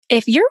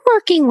If you're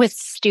working with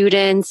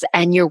students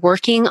and you're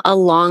working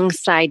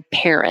alongside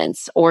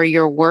parents, or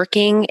you're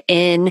working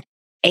in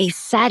a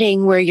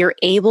setting where you're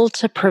able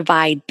to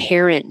provide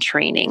parent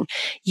training,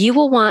 you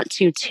will want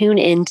to tune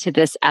into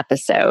this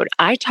episode.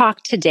 I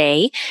talked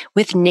today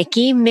with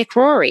Nikki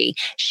McRory.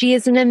 She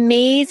is an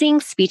amazing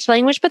speech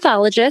language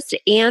pathologist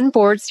and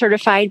board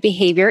certified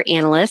behavior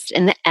analyst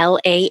in the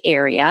LA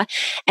area.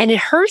 And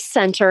her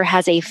center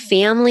has a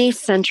family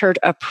centered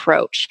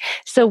approach.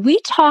 So we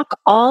talk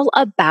all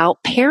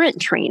about parent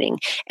training,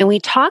 and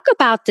we talk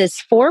about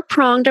this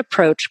 4-pronged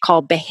approach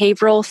called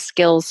behavioral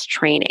skills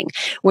training,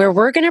 where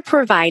we're going to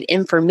provide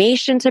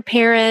information to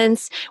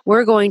parents.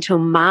 We're going to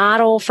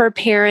model for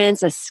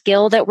parents a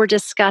skill that we're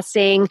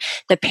discussing.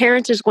 The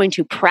parent is going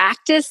to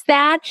practice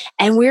that,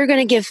 and we're going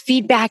to give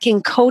feedback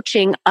and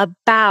coaching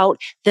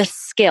about the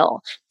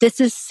skill. This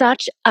is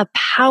such a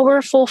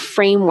powerful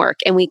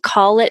framework, and we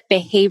call it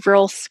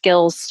behavioral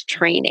skills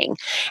training.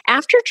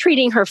 After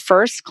treating her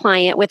first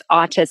client with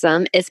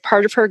autism as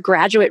part of her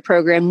graduate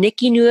program,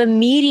 Nikki knew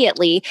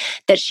immediately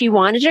that she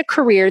wanted a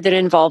career that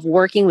involved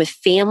working with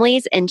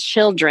families and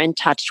children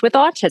touched with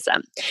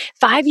autism.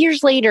 5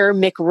 years later,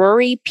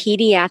 McRory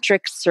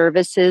Pediatric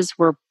Services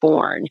were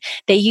born.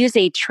 They use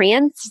a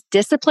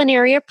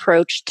transdisciplinary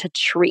approach to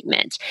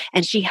treatment,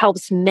 and she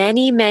helps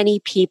many, many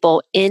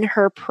people in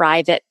her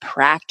private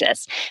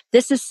practice.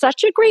 This is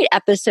such a great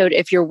episode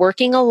if you're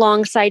working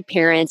alongside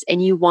parents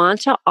and you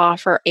want to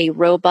offer a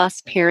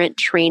robust parent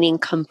training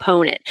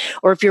component,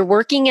 or if you're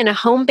working in a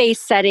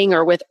home-based setting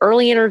or with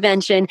early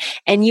intervention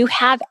and you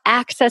have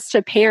access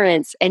to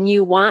parents and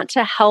you want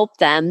to help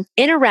them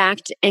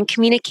interact and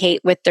communicate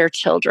with their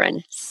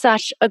children.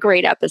 Such a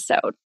great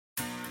episode.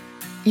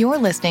 You're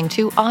listening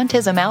to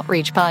Autism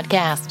Outreach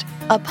Podcast,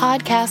 a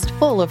podcast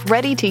full of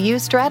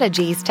ready-to-use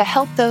strategies to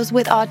help those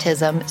with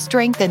autism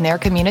strengthen their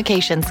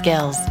communication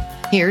skills.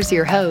 Here's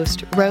your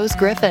host, Rose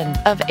Griffin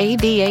of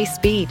ABA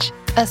Speech,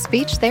 a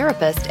speech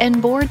therapist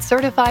and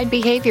board-certified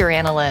behavior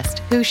analyst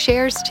who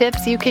shares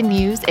tips you can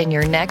use in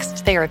your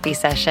next therapy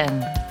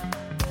session.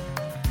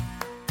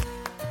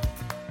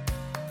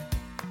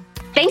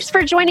 Thanks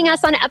for joining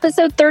us on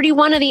episode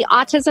 31 of the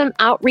Autism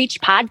Outreach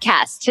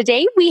Podcast.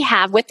 Today we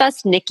have with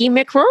us Nikki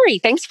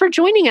McRory. Thanks for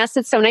joining us.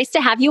 It's so nice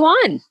to have you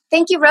on.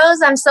 Thank you,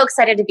 Rose. I'm so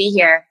excited to be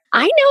here.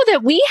 I know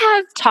that we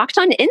have talked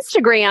on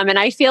Instagram, and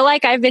I feel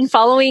like I've been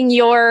following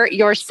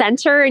your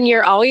center, and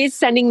you're always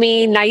sending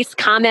me nice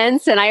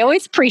comments, and I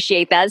always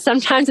appreciate that.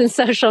 Sometimes in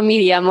social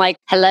media, I'm like,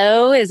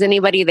 hello, is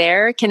anybody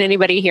there? Can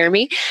anybody hear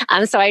me?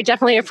 So I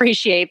definitely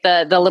appreciate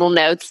the little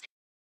notes.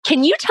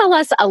 Can you tell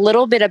us a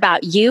little bit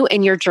about you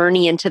and your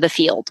journey into the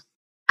field?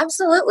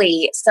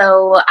 Absolutely.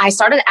 So I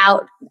started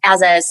out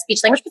as a speech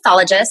language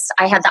pathologist.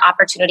 I had the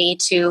opportunity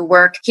to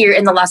work here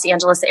in the Los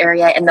Angeles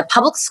area in the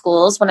public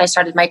schools when I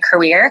started my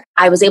career.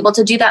 I was able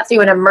to do that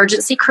through an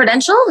emergency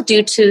credential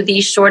due to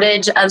the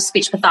shortage of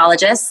speech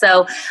pathologists.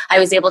 So I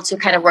was able to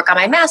kind of work on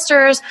my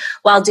master's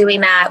while doing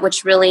that,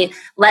 which really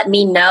let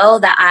me know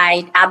that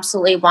I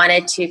absolutely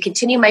wanted to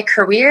continue my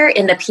career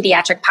in the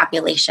pediatric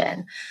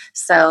population.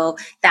 So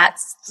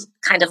that's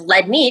kind of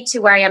led me to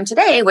where I am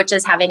today, which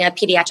is having a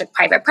pediatric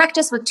private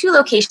practice with 2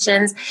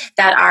 locations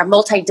that are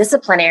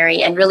multidisciplinary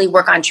and really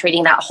work on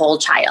treating that whole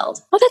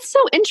child. Well, that's so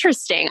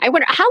interesting. I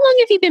wonder, how long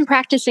have you been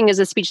practicing as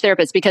a speech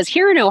therapist? Because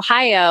here in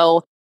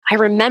Ohio, I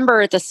remember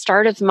at the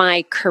start of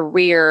my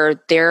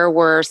career, there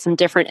were some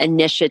different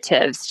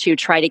initiatives to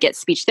try to get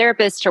speech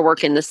therapists to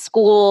work in the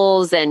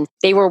schools, and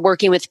they were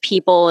working with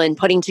people and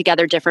putting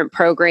together different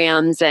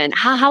programs. And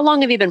how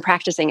long have you been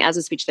practicing as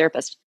a speach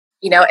therapist?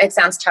 You know, it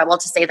sounds terrible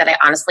to say that I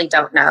honestly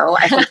don't know.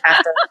 I think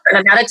after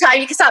an amount of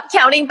time, you can stop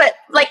counting, but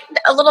like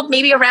a little,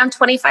 maybe around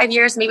 25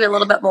 years, maybe a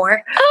little bit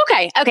more.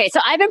 Okay. So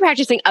I've been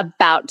practicing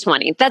about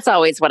 20. That's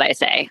always what I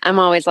say. I'm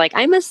always like,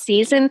 I'm a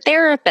seasoned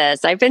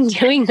therapist. I've been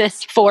doing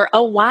this for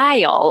a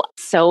while.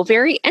 So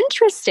very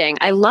interesting.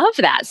 I love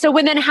that. So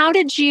then how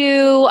did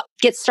you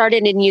get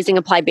started in using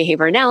applied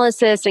behavior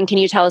analysis? And can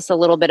you tell us a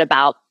little bit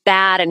about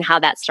that and how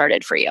that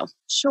started for you?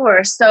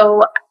 Sure.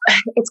 So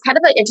it's kind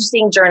of an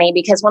interesting journey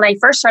because when I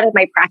first started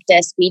my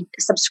practice, we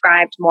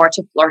subscribed more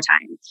to floor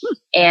time.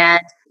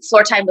 And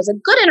floor time was a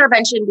good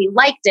intervention. We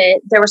liked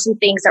it. There were some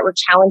things that were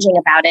challenging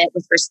about it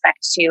with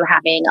respect to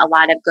having a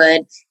lot of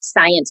good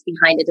science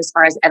behind it as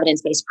far as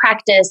evidence-based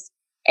practice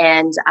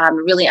and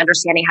really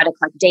understanding how to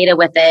collect data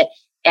with it.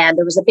 And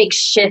there was a big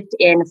shift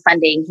in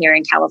funding here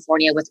in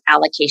California with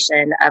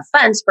allocation of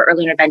funds for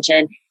early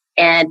intervention.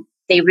 And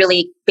they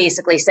really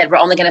basically said, we're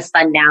only going to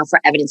fund now for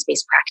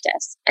evidence-based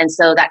practice. And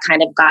so that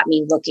kind of got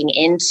me looking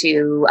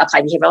into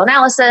applied behavioral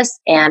analysis.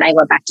 And I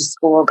went back to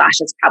school. Gosh,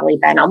 it's probably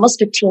been almost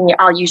 15 years.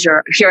 I'll use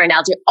your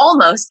analogy,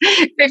 almost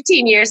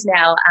 15 years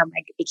now. I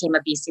became a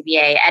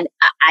BCBA. And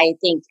I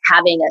think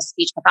having a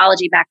speech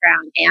pathology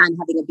background and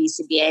having a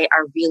BCBA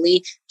are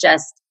really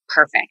just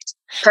perfect.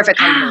 Perfect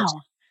combination.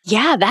 Wow.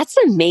 Yeah, that's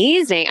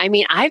amazing. I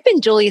mean, I've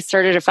been dually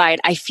certified,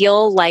 I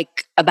feel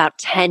like about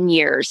 10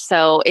 years.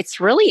 So it's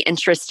really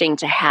interesting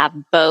to have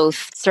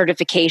both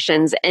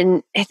certifications.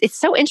 And it's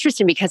so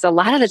interesting because a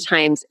lot of the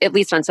times, at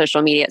least on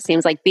social media, it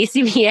seems like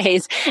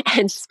BCBAs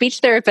and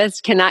speech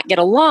therapists cannot get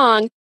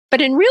along.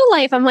 But in real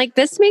life, I'm like,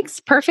 this makes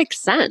perfect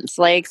sense.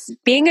 Like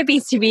being a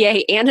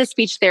BCBA and a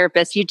speech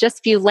therapist, you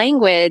just view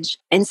language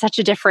in such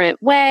a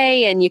different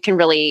way, and you can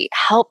really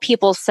help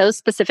people so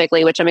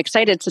specifically, which I'm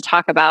excited to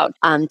talk about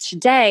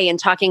today, and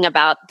talking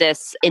about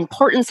this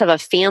importance of a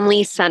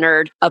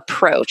family-centered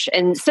approach.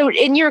 And so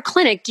in your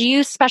clinic, do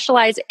you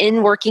specialize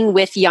in working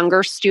with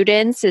younger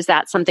students? Is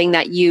that something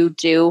that you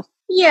do?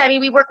 Yeah, I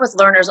mean, we work with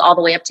learners all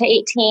the way up to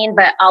 18,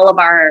 but all of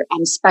our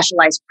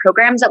specialized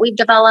programs that we've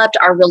developed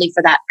are really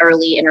for that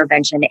early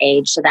intervention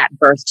age, so that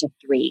birth to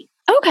 3.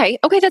 Okay,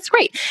 that's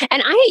great.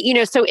 And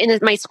so in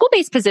my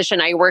school-based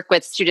position, I work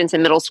with students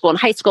in middle school and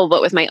high school,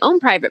 but with my own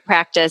private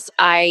practice,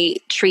 I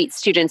treat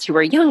students who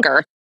are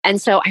younger. And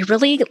so I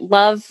really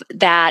love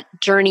that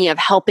journey of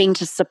helping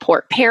to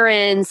support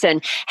parents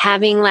and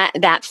having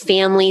that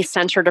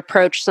family-centered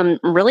approach. So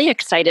I'm really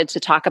excited to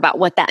talk about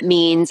what that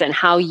means and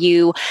how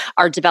you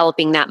are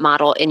developing that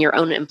model in your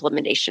own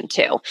implementation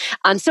too.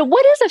 So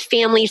what is a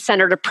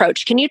family-centered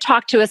approach? Can you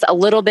talk to us a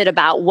little bit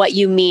about what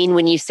you mean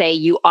when you say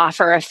you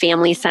offer a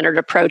family-centered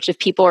approach? If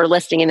people are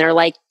listening and they're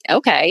like,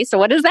 okay, so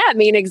what does that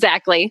mean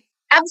exactly?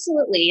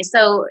 Absolutely.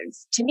 So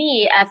to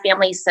me, a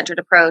family-centered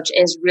approach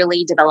is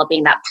really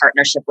developing that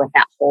partnership with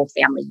that whole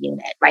family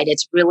unit, right?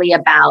 It's really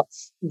about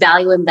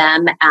valuing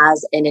them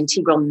as an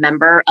integral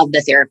member of the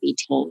therapy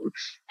team.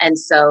 And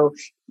so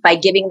by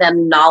giving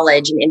them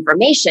knowledge and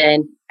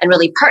information and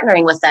really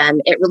partnering with them,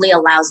 it really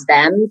allows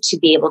them to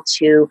be able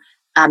to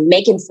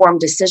make informed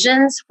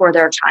decisions for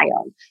their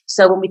child.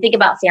 So when we think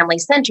about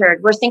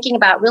family-centered, we're thinking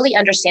about really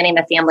understanding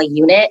the family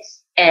unit,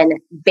 and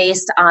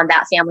based on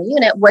that family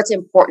unit, what's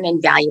important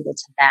and valuable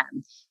to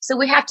them. So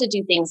we have to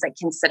do things like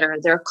consider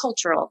their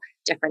cultural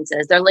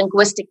differences, their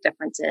linguistic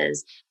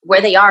differences,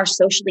 where they are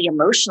socially,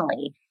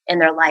 emotionally in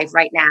their life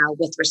right now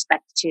with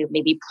respect to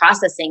maybe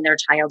processing their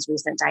child's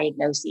recent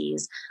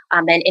diagnoses,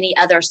 and any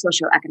other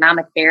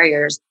socioeconomic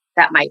barriers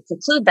that might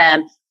preclude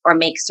them or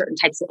make certain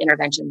types of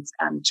interventions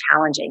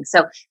challenging.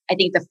 So I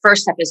think the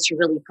first step is to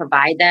really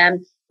provide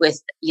them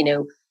with,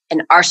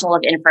 an arsenal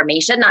of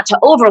information, not to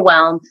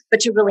overwhelm, but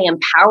to really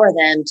empower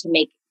them to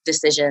make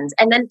decisions,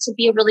 and then to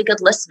be a really good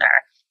listener,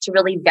 to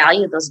really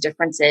value those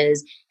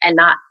differences and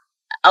not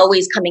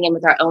always coming in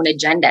with our own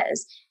agendas.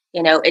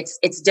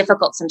 It's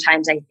difficult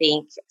sometimes, I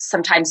think,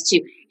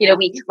 to,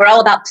 we're all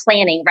about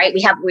planning, right?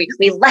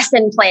 We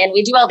lesson plan,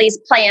 we do all these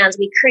plans,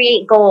 we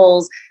create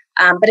goals.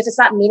 But if it's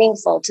not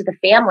meaningful to the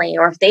family,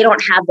 or if they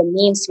don't have the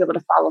means to be able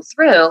to follow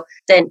through,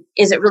 then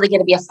is it really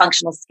going to be a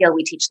functional skill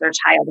we teach their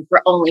child if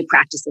we're only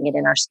practicing it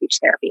in our speech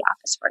therapy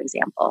office, for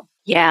example?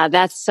 Yeah,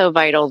 that's so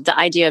vital. The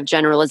idea of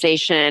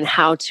generalization and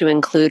how to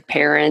include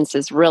parents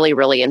is really,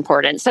 really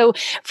important. So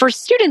for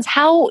students,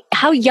 how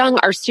young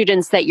are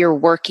students that you're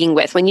working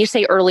with? When you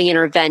say early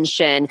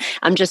intervention,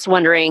 I'm just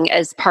wondering,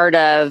 as part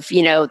of,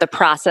 the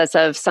process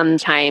of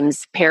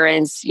sometimes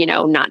parents,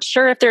 not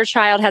sure if their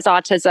child has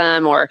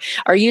autism, or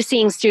are you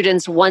seeing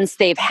students once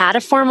they've had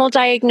a formal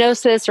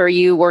diagnosis, or are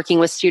you working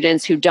with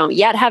students who don't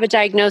yet have a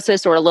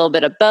diagnosis, or a little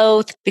bit of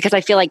both? Because I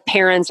feel like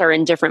parents are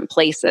in different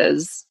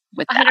places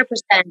with that.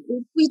 100%.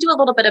 We do a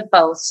little bit of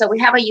both. So we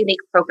have a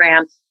unique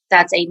program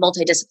that's a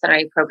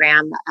multidisciplinary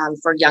program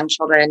for young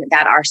children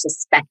that are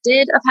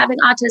suspected of having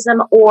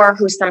autism or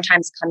who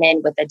sometimes come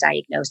in with a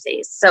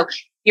diagnosis. So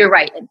you're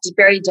right, it's a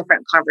very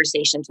different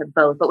conversation to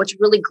both. But what's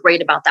really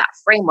great about that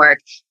framework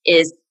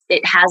is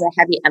it has a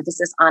heavy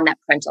emphasis on that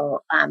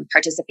parental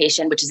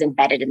participation, which is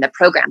embedded in the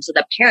program. So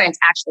the parents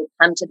actually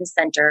come to the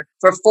center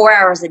for 4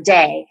 hours a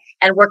day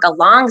and work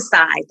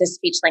alongside the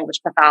speech language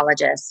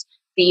pathologist,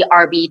 the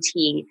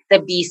RBT, the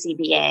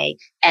BCBA.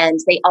 And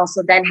they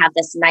also then have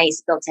this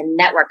nice built-in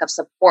network of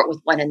support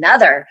with one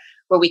another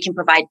where we can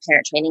provide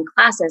parent training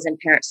classes and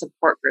parent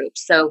support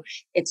groups. So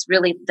it's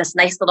really this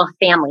nice little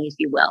family, if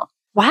you will.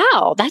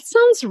 Wow, that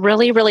sounds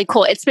really, really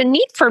cool. It's been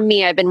neat for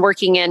me. I've been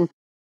working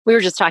we were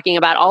just talking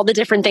about all the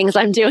different things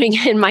I'm doing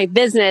in my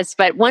business,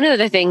 but one of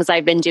the things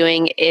I've been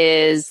doing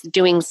is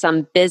doing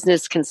some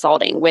business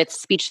consulting with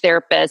speech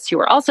therapists who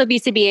are also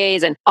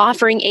BCBAs and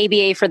offering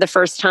ABA for the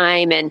first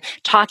time and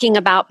talking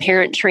about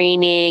parent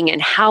training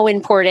and how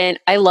important.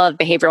 I love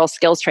behavioral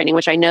skills training,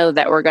 which I know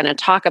that we're going to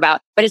talk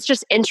about, but it's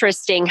just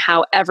interesting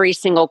how every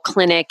single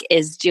clinic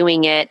is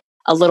doing it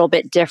a little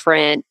bit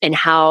different in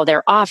how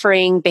they're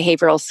offering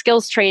behavioral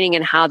skills training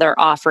and how they're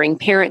offering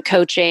parent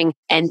coaching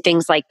and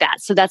things like that.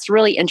 So that's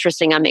really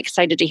interesting. I'm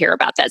excited to hear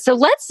about that. So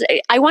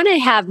I want to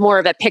have more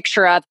of a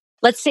picture of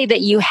let's say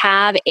that you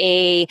have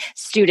a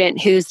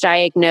student who's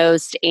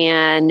diagnosed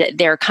and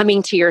they're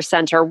coming to your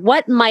center.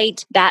 What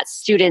might that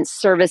student's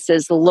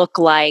services look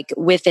like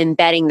with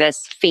embedding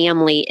this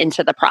family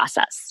into the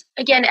process?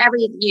 Again,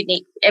 every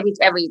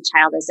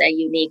child is a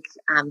unique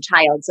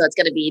child, so it's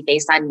going to be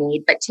based on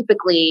need. But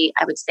typically,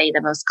 I would say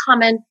the most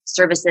common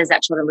services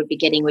that children would be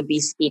getting would be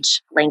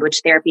speech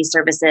language therapy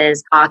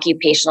services,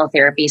 occupational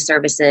therapy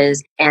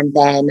services, and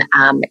then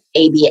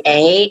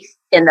ABA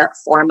in the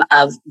form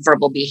of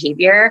verbal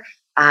behavior.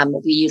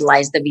 We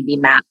utilize the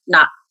VB map,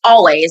 not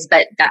always,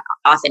 but that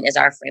often is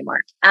our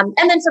framework. And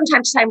then from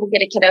time to time, we'll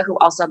get a kiddo who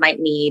also might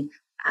need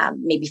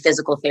maybe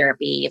physical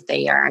therapy if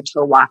they are a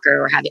toe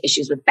walker or have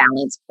issues with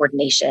balance,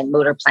 coordination,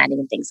 motor planning,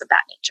 and things of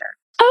that nature.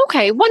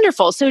 Okay,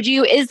 wonderful. So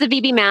is the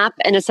VB map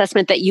an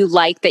assessment that you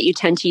like, that you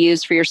tend to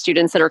use for your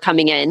students that are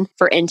coming in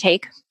for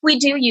intake? We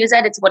do use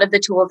it. It's one of the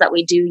tools that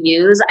we do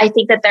use. I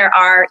think that there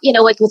are,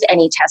 like with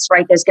any test,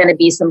 right? There's going to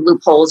be some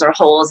loopholes or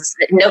holes.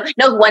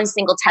 No one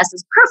single test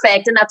is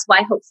perfect. And that's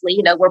why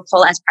hopefully,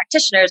 as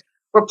practitioners,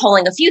 we're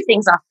pulling a few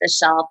things off the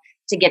shelf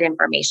to get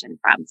information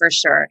from, for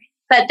sure.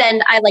 But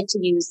then I like to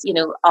use,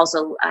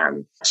 also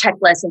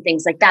checklists and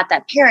things like that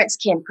parents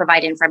can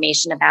provide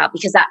information about,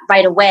 because that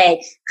right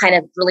away kind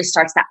of really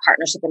starts that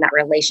partnership and that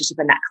relationship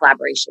and that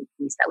collaboration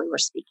piece that we were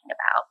speaking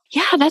about.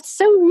 Yeah, that's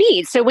so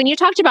neat. So when you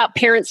talked about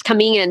parents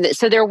coming in,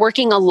 so they're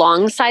working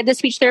alongside the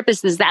speech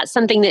therapist, is that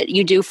something that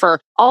you do for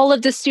all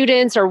of the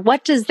students, or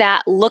what does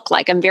that look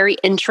like? I'm very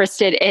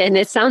interested in,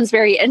 it sounds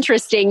very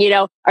interesting.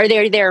 Are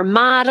they there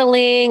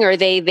modeling? Are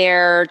they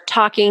there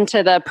talking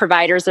to the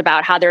providers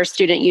about how their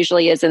student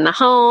usually is in the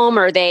home?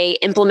 Are they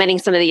implementing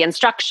some of the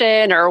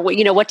instruction, or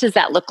what does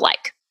that look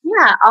like?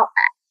 Yeah,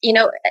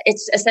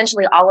 it's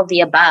essentially all of the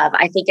above.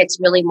 I think it's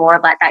really more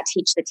about that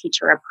teach the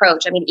teacher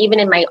approach. I mean, even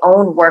in my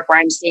own work where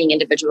I'm seeing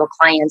individual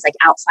clients like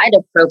outside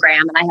of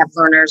program, and I have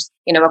learners,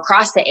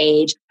 across the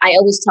age, I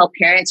always tell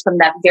parents from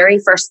that very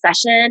first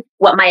session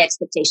what my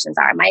expectations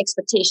are. My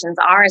expectations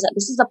are is that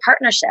this is a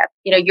partnership.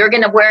 You're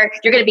going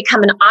to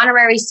become an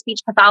honorary speech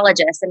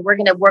pathologist, and we're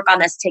going to work on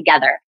this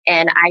together.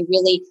 And I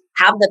really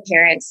have the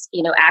parents,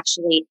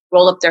 actually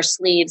roll up their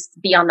sleeves,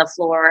 be on the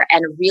floor,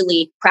 and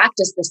really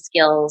practice the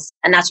skills.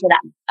 And that's where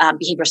that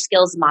behavior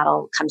skills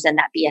model comes in,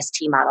 that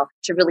BST model,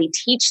 to really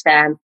teach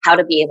them how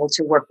to be able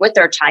to work with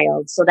their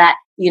child, so that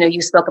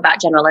you spoke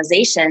about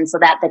generalization, so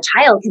that the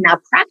child can now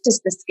practice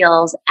the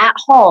skills at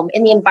home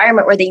in the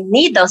environment where they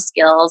need those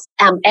skills,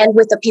 and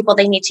with the people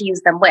they need to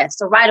use them with.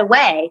 So right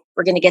away,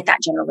 we're going to get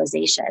that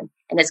generalization,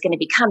 and it's going to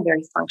become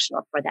very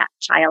functional for that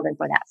child and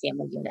for that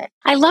family unit.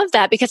 I love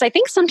that, because I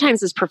think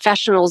sometimes as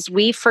professionals,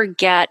 we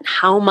forget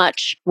how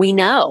much we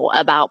know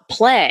about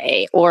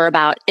play or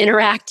about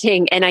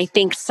interacting. And I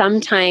think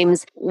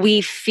sometimes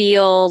we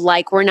feel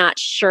like we're not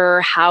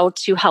sure how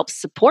to help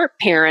support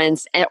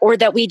parents, or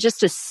that we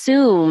just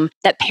assume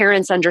that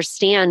parents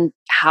understand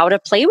how to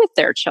play with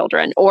their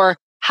children, or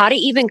how to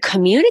even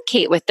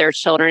communicate with their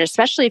children,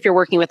 especially if you're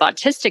working with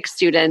autistic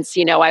students.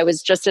 I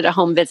was just at a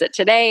home visit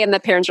today, and the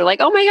parents are like,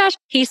 oh my gosh,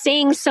 he's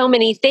saying so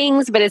many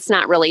things, but it's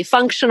not really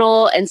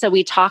functional. And so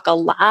we talk a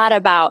lot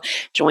about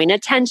joint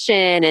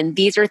attention, and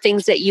these are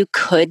things that you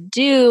could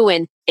do.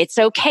 And it's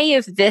okay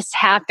if this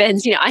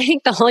happens. I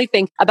think the only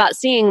thing about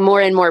seeing more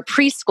and more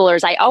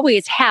preschoolers, I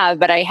always have,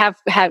 but I have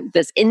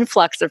this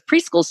influx of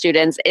preschool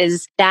students,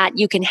 is that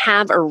you can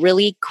have a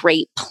really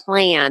great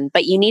plan,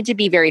 but you need to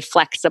be very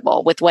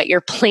flexible with what you're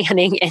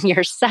planning in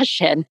your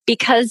session,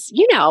 because,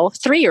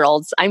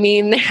 3-year-olds,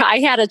 I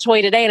had a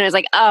toy today and I was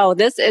like, oh,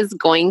 this is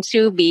going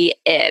to be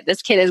it.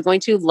 This kid is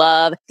going to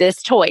love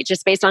this toy,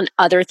 just based on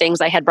other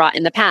things I had brought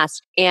in the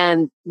past.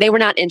 And they were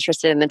not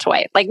interested in the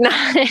toy, like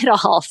not at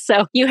all.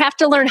 So you have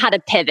to learn how to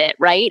pivot,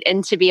 right?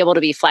 And to be able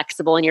to be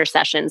flexible in your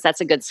sessions.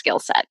 That's a good skill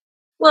set.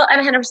 Well,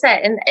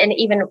 100%. And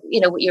even,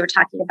 what you were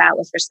talking about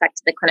with respect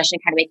to the clinician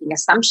kind of making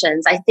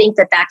assumptions, I think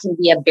that can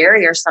be a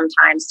barrier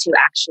sometimes to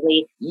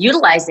actually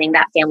utilizing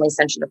that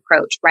family-centered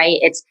approach, right?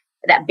 It's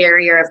that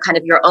barrier of kind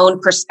of your own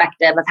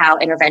perspective of how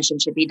intervention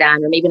should be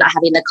done, or maybe not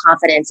having the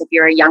confidence if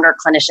you're a younger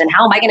clinician.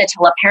 How am I going to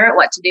tell a parent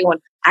what to do when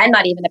I'm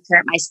not even a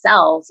parent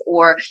myself?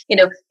 Or,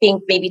 being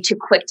maybe too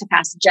quick to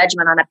pass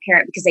judgment on a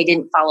parent because they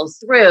didn't follow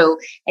through,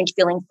 and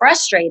feeling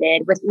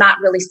frustrated with not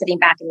really sitting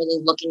back and really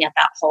looking at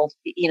that whole,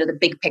 the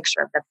big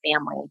picture of the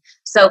family.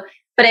 So,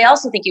 but I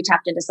also think you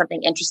tapped into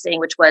something interesting,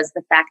 which was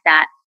the fact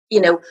that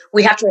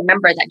we have to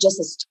remember that just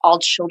as all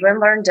children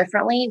learn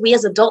differently, we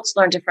as adults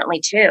learn differently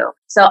too.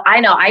 So I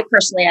know I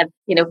personally have,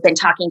 been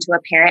talking to a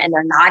parent, and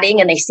they're nodding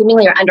and they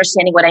seemingly are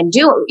understanding what I'm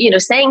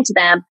saying to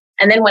them.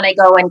 And then when I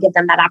go and give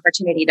them that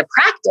opportunity to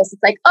practice,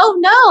 it's like, oh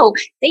no,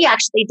 they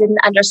actually didn't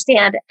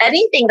understand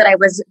anything that I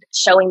was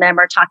showing them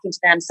or talking to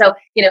them. So,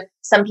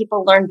 some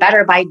people learn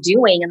better by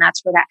doing, and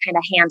that's where that kind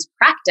of hands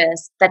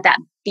practice that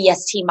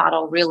BST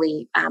model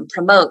really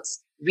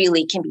promotes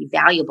really can be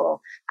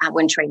valuable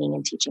when training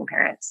and teaching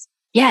parents.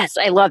 Yes,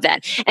 I love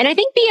that. And I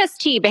think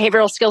BST,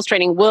 behavioral skills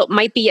training,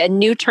 might be a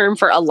new term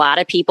for a lot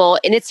of people.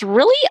 And it's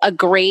really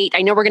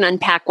I know we're going to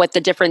unpack what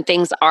the different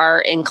things are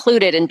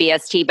included in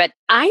BST, but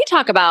I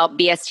talk about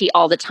BST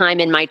all the time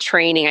in my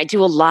training. I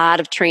do a lot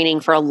of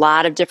training for a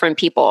lot of different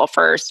people,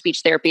 for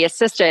speech therapy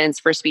assistants,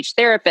 for speech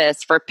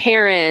therapists, for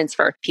parents,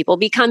 for people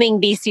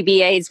becoming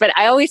BCBAs. But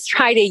I always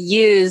try to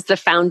use the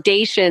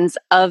foundations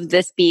of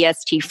this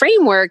BST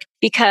framework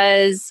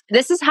because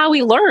this is how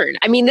we learn.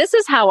 I mean, this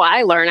is how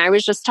I learn. I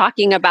was just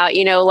talking about,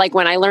 like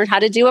when I learned how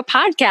to do a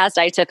podcast,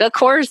 I took a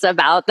course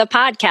about the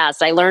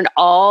podcast. I learned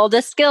all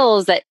the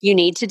skills that you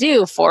need to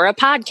do for a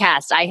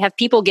podcast. I have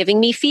people giving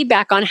me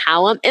feedback on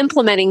how I'm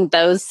implementing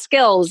those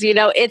skills.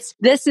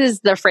 This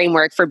is the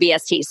framework for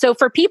BST. So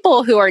for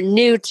people who are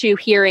new to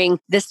hearing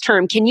this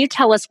term, can you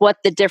tell us what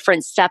the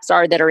different steps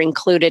are that are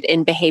included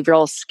in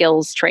behavioral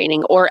skills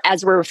training, or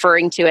as we're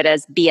referring to it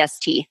as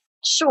BST?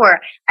 Sure.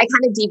 I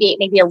kind of deviate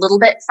maybe a little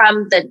bit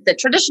from the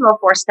traditional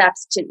 4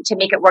 steps to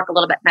make it work a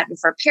little bit better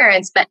for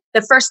parents. But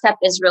the first step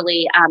is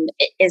really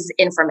is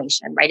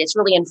information, right? It's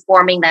really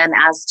informing them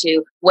as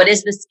to what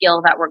is the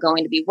skill that we're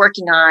going to be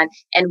working on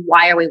and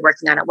why are we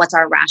working on it? What's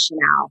our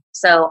rationale?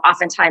 So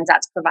oftentimes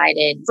that's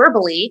provided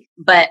verbally,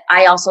 but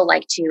I also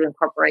like to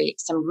incorporate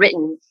some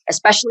written,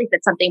 especially if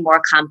it's something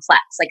more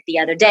complex. Like the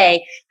other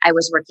day, I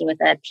was working with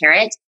a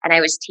parent and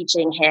I was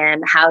teaching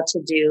him how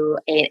to do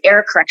an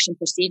error correction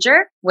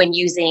procedure when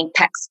using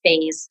PECS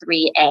phase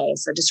 3A,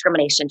 so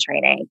discrimination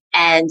training.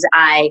 And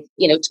I,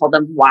 told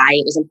them why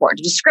it was important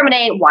to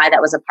discriminate, why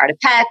that was a part of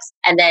PECS.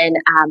 And then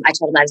I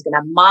told him I was going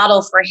to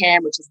model for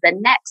him, which is the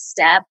next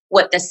step,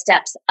 what the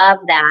steps of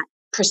that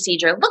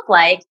procedure look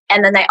like.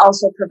 And then I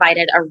also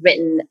provided a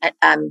written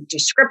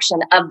description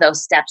of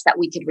those steps that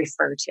we could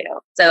refer to.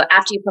 So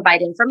after you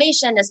provide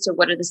information as to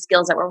what are the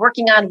skills that we're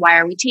working on, why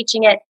are we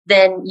teaching it,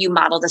 then you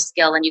model the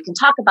skill and you can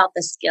talk about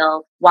the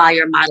skill while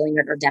you're modeling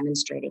it or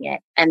demonstrating it.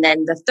 And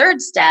then the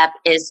third step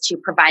is to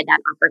provide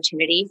that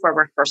opportunity for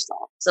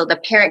rehearsal. So the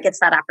parent gets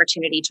that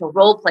opportunity to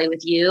role play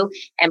with you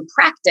and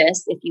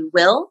practice, if you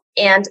will.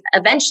 And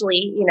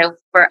eventually,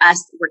 for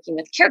us working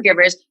with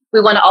caregivers,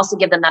 we want to also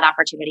give them that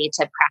opportunity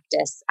to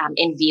practice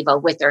in vivo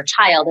with their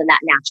child in that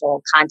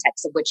natural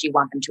context of which you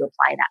want them to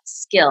apply that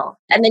skill.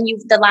 And then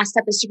the last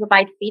step is to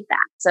provide feedback.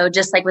 So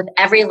just like with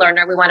every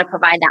learner, we want to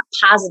provide that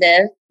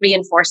positive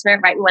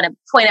reinforcement, right? We want to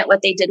point out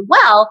what they did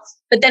well,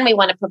 but then we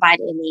want to provide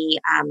any,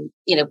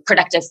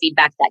 productive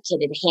feedback that can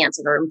enhance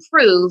or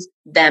improve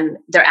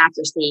their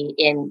accuracy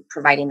in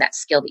providing that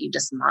skill that you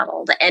just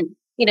modeled. And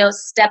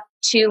step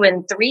 2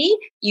 and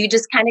 3, you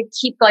just kind of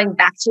keep going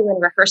back to and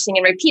rehearsing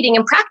and repeating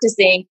and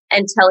practicing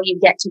until you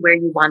get to where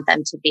you want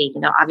them to be.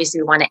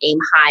 Obviously we want to aim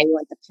high. We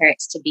want the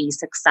parents to be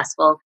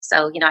successful.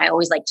 So, I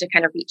always like to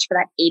kind of reach for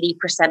that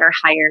 80% or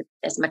higher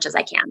as much as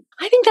I can.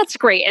 I think that's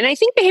great. And I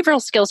think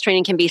behavioral skills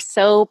training can be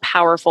so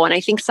powerful. And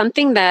I think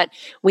something that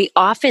we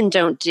often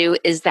don't do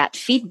is that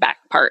feedback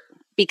part.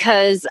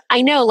 Because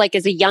I know, like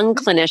as a young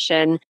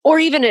clinician, or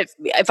even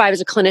if I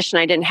was a clinician,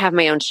 I didn't have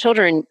my own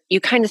children, you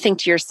kind of think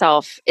to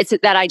yourself, it's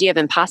that idea of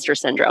imposter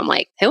syndrome.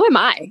 Like, who am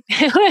I?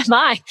 Who am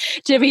I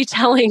to be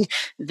telling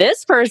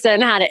this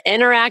person how to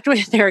interact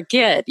with their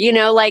kid?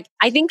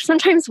 I think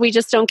sometimes we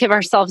just don't give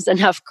ourselves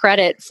enough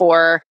credit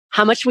for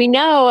how much we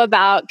know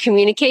about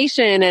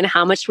communication and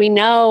how much we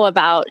know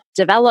about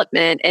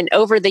development. And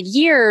over the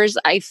years,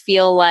 I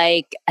feel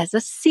like as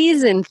a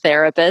seasoned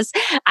therapist,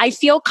 I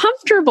feel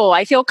comfortable.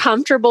 I feel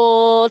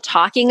comfortable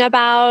talking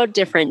about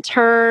different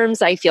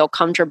terms. I feel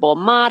comfortable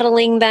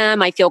modeling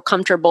them. I feel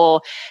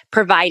comfortable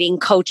providing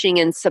coaching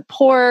and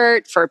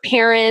support for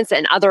parents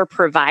and other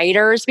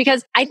providers.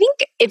 Because I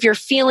think if you're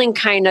feeling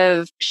kind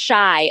of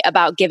shy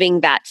about giving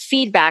that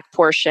feedback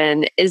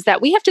portion, is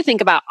that we have to think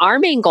about our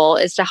main goal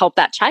is to help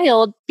that child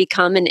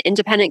become an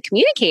independent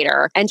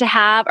communicator and to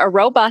have a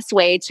robust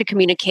way to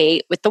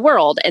communicate with the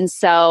world. And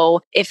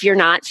so if you're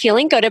not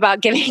feeling good about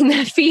giving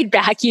the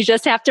feedback, you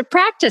just have to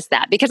practice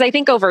that. Because I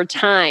think over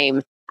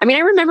time, I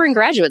remember in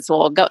graduate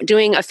school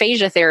doing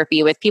aphasia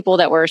therapy with people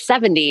that were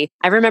 70.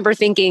 I remember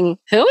thinking,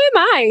 who am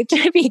I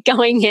to be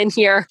going in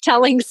here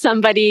telling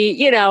somebody,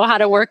 how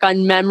to work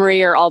on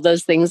memory or all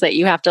those things that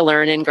you have to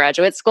learn in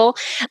graduate school?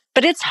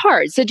 But it's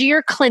hard. So do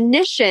your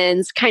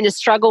clinicians kind of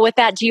struggle with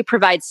that? Do you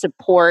provide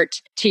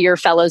support to your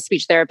fellow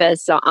speech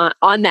therapists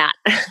on that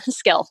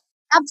skill?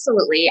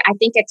 Absolutely. I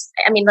think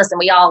listen,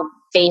 we all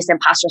face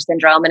imposter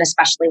syndrome, and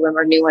especially when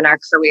we're new in our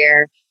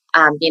career.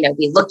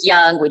 We look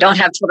young, we don't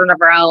have children of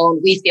our own.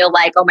 We feel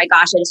like, oh my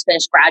gosh, I just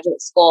finished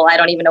graduate school. I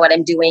don't even know what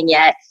I'm doing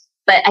yet.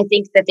 But I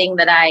think the thing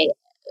that I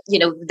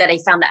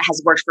found that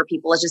has worked for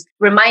people is just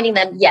reminding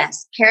them,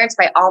 yes, parents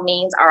by all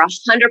means are 100%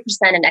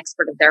 an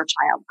expert of their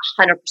child,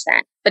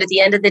 100%. But at the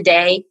end of the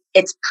day,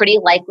 it's pretty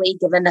likely,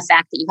 given the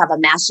fact that you have a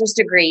master's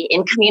degree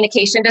in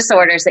communication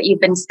disorders that you've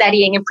been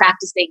studying and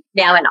practicing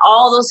now, and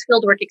all those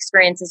fieldwork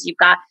experiences you've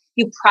got,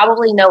 you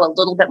probably know a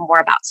little bit more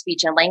about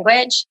speech and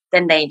language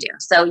than they do.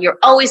 So you're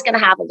always going to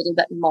have a little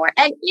bit more.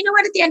 And you know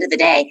what? At the end of the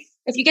day,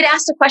 if you get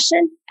asked a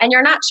question and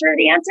you're not sure of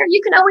the answer,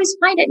 you can always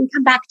find it and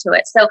come back to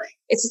it. So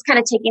it's just kind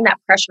of taking that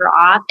pressure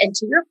off. And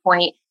to your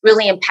point,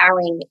 really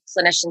empowering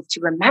clinicians to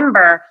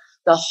remember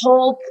the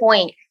whole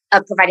point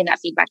of providing that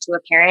feedback to a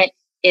parent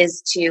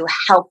is to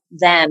help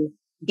them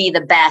be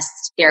the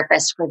best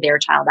therapist for their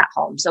child at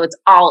home. So it's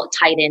all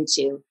tied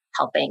into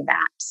helping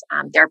that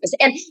therapist.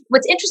 And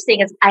what's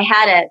interesting is I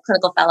had a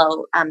clinical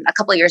fellow a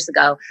couple of years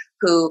ago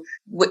who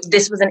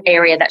this was an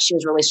area that she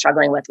was really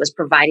struggling with, was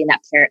providing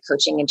that parent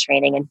coaching and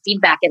training and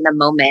feedback in the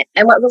moment.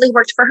 And what really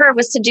worked for her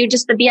was to do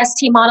just the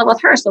BST model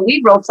with her. So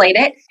we role played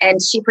it and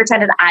she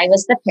pretended I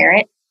was the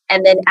parent.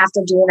 And then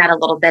after doing that a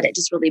little bit, it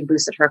just really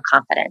boosted her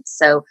confidence.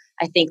 So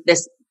I think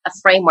a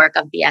framework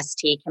of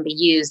BST can be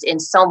used in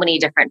so many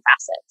different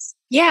facets.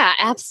 Yeah,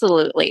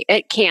 absolutely.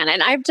 It can.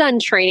 And I've done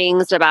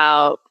trainings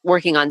about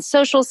working on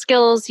social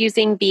skills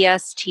using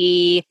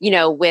BST.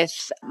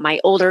 With my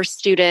older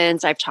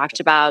students, I've talked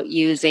about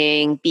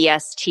using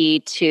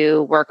BST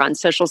to work on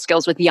social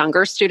skills with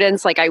younger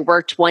students. Like I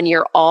worked 1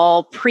 year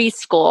all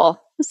preschool.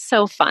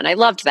 So fun. I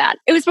loved that.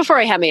 It was before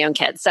I had my own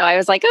kids. So I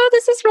was like, oh,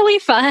 this is really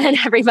fun.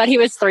 Everybody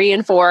was 3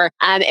 and 4.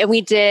 And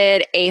we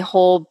did a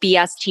whole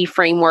BST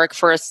framework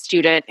for a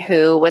student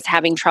who was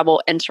having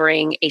trouble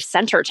entering a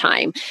center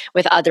time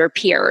with other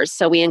peers.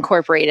 So we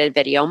incorporated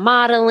video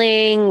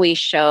modeling. We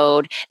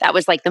showed, that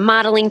was like the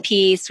modeling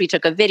piece. We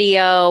took a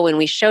video and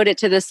we showed it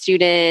to the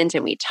student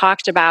and we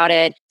talked about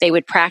it. They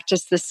would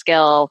practice the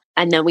skill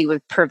and then we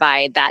would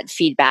provide that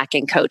feedback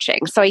and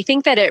coaching. So I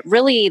think that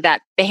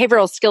that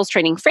behavioral skills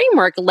training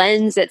framework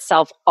lends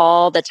itself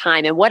all the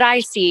time. And what I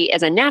see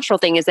as a natural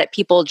thing is that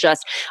people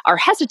just are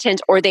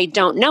hesitant or they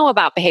don't know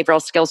about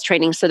behavioral skills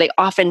training. So they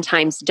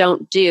oftentimes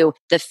don't do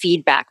the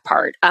feedback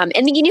part. And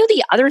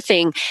the other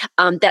thing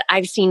that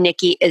I've seen,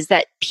 Nikki, is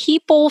that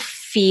people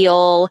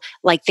feel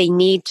like they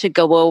need to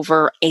go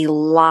over a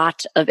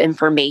lot of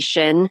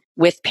information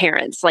with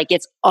parents. Like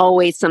it's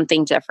always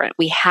something different.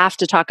 We have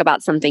to talk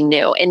about something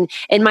new. And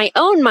in my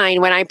own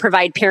mind, when I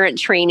provide parent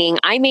training,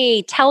 I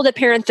may tell the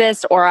parent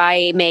this, or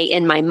I may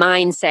in my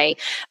mind say,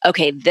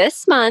 okay,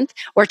 this month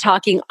we're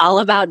talking all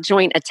about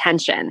joint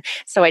attention.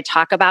 So I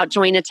talk about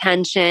joint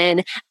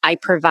attention. I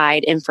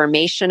provide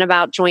information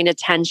about joint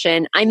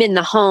attention. I'm in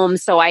the home,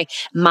 so I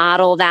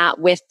model that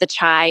with the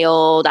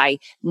child. I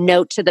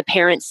note to the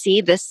parent,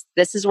 see, this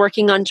is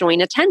working on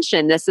joint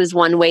attention. This is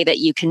one way that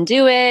you can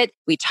do it.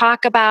 We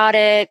talk about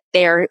it.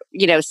 They're,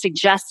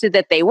 suggested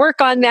that they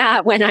work on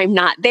that when I'm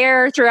not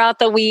there throughout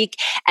the week.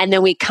 And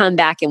then we come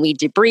back and we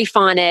debrief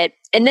on it.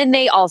 And then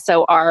they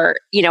also are,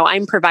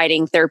 I'm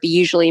providing therapy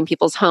usually in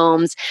people's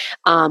homes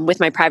with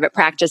my private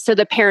practice. So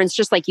the parents,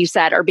 just like you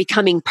said, are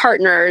becoming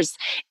partners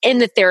in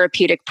the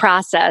therapeutic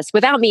process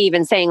without me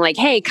even saying like,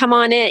 hey, come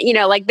on in,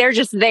 they're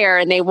just there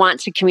and they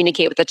want to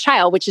communicate with the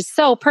child, which is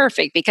so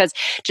perfect because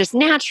just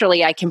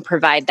naturally I can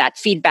provide that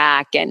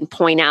feedback and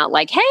point out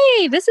like,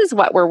 hey, this is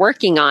what we're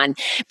working on.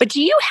 But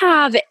do you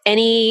have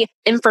any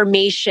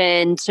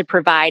information to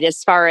provide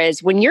as far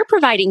as when you're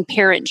providing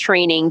parent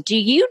training, do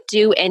you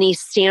do any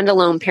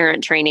standalone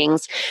parent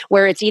trainings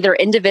where it's either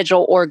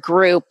individual or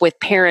group with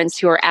parents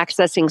who are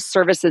accessing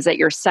services at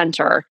your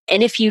center?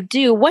 And if you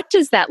do, what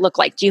does that look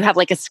like? Do you have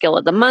like a skill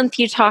of the month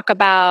you talk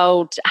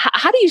about?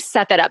 How do you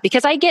set that up?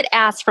 Because I get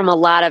asked from a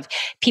lot of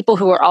people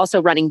who are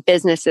also running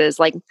businesses,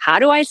 like, how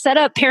do I set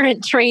up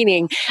parent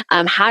training?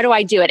 How do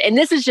I do it? And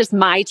this is just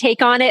my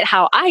take on it,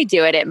 how I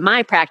do it at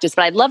my practice,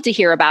 but I'd love to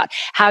hear about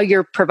how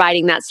you're providing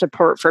that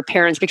support for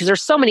parents because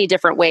there's so many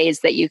different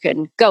ways that you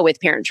can go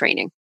with parent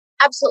training.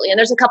 Absolutely. And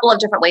there's a couple of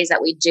different ways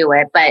that we do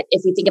it. But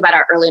if we think about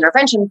our early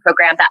intervention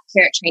program, that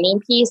parent training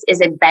piece is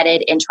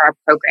embedded into our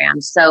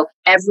program. So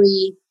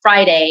every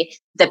Friday,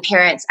 the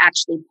parents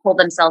actually pull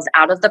themselves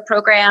out of the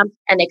program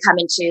and they come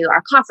into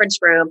our conference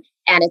room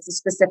and it's a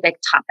specific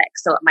topic.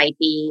 So it might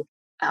be,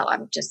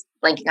 I'm just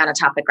blanking on a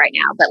topic right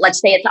now, but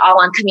let's say it's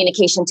all on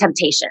communication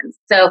temptations.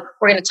 So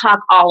we're going to talk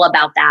all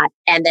about that.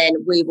 And then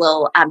we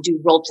will do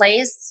role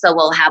plays. So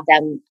we'll have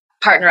them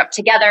partner up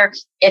together.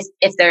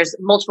 If there's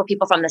multiple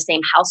people from the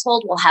same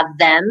household, we'll have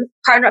them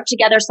partner up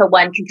together. So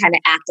one can kind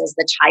of act as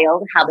the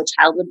child, how the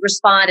child would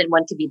respond, and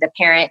one could be the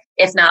parent.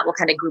 If not, we'll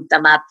kind of group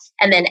them up.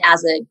 And then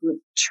as a group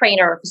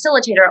trainer or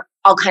facilitator,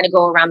 I'll kind of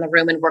go around the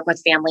room and work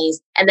with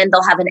families. And then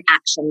they'll have an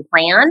action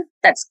plan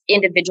that's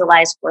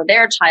individualized for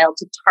their child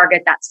to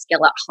target that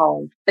skill at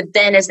home. But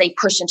then as they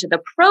push into the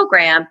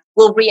program,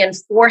 we'll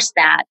reinforce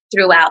that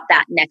throughout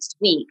that next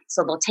week.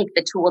 So they'll take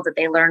the tools that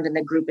they learned in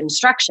the group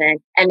instruction,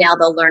 and now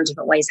they'll learn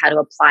different ways how to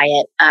apply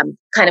it,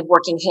 kind of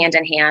working hand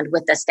in hand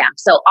with the staff.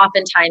 So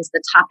oftentimes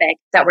the topic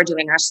that we're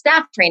doing our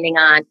staff training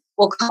on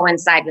will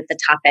coincide with the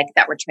topic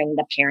that we're training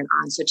the parent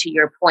on. So to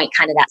your point,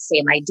 kind of that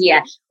same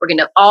idea, we're going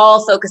to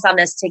all focus on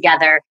this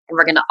together and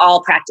we're going to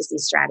all practice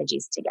these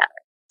strategies together.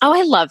 Oh,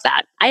 I love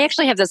that. I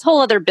actually have this whole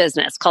other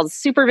business called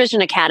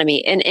Supervision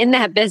Academy. And in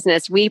that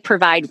business, we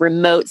provide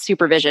remote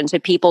supervision to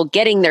people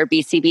getting their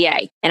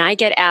BCBA. And I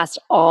get asked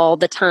all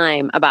the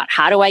time about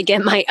how do I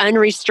get my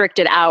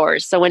unrestricted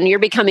hours? So when you're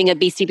becoming a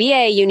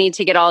BCBA, you need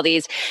to get all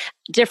these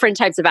different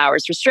types of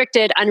hours,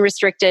 restricted,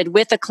 unrestricted,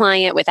 with the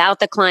client, without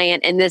the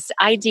client. And this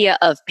idea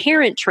of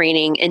parent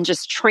training and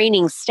just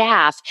training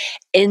staff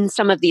in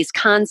some of these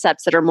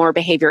concepts that are more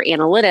behavior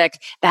analytic,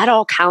 that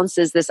all counts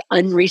as this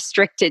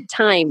unrestricted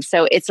time.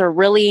 So it's a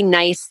really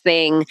nice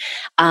thing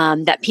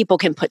that people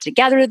can put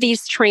together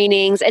these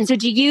trainings. And so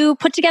do you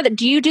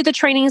do the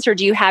trainings, or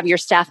do you have your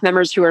staff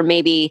members who are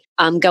maybe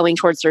going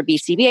towards their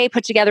BCBA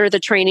put together the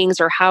trainings,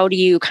 or how do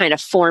you kind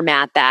of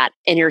format that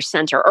in your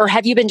center? Or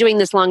have you been doing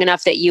this long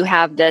enough that you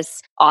have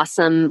this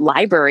awesome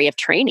library of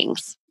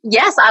trainings?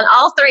 Yes, on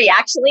all three,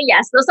 actually.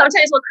 Yes. So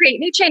sometimes we'll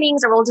create new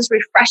trainings or we'll just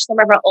refresh some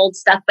of our old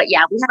stuff. But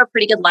yeah, we have a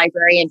pretty good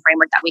library and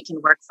framework that we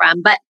can work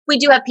from. But we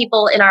do have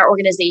people in our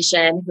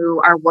organization who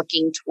are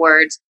working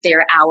towards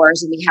their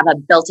hours, and we have a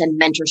built-in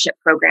mentorship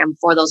program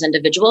for those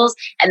individuals.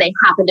 And they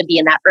happen to be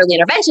in that early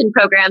intervention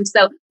program.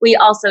 So we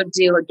also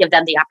do give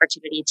them the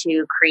opportunity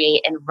to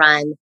create and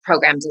run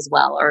programs as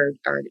well, or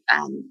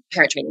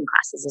parent training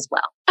classes as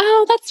well.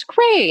 Oh, that's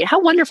great. How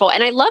wonderful.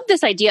 And I love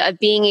this idea of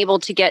being able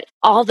to get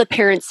all the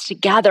parents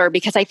together,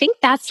 because I think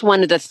that's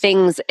one of the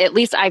things, at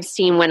least I've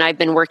seen when I've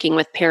been working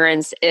with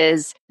parents,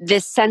 is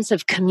this sense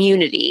of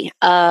community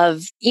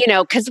of,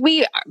 because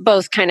we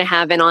both kind of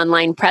have an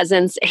online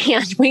presence,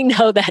 and we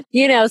know that,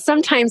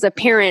 sometimes a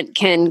parent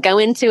can go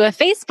into a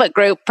Facebook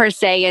group per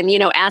se and,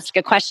 ask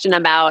a question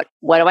about,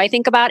 what do I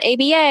think about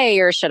ABA,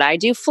 or should I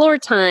do floor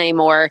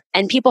time,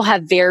 and people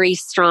have very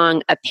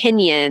strong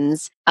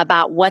opinions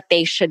about what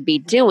they should be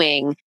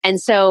doing. And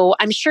so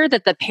I'm sure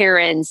that the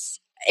parents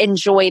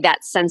enjoy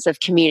that sense of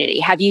community.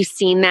 Have you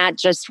seen that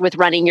just with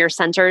running your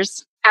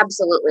centers?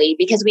 Absolutely,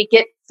 because we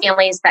get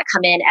families that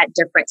come in at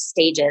different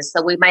stages.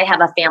 So we might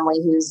have a family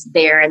who's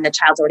there and the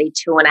child's already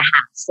 2.5.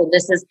 So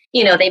this is,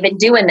 they've been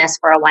doing this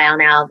for a while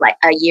now, like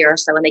a year or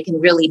so, and they can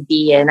really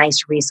be a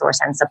nice resource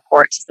and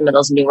support to some of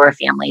those newer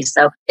families.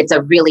 So it's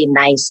a really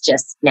nice,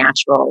 just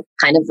natural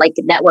kind of like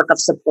network of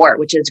support,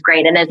 which is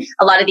great. And then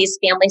a lot of these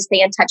families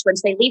stay in touch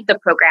once they leave the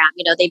program.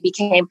 They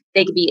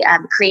could be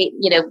create,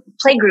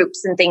 play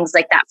groups and things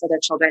like that for their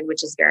children,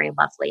 which is very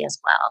lovely as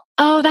well.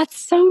 Oh, that's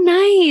so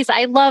nice.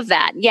 I love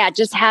that. Yeah,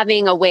 just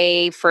having a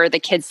way for the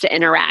kids to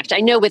interact. I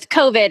know with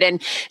COVID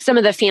and some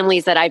of the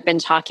families that I've been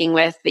talking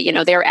with,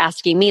 they're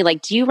asking me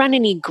like, do you run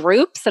any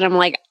groups? And I'm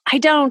like, I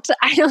don't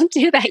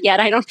do that yet.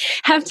 I don't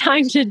have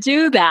time to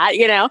do that,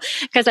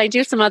 because I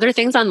do some other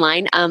things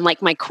online,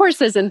 like my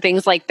courses and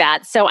things like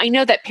that. So I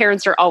know that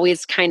parents are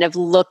always kind of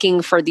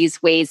looking for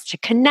these ways to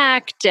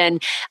connect.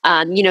 And,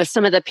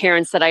 some of the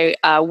parents that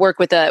I work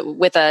with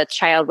a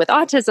child with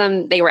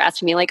autism, they were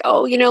asking me like,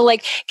 oh,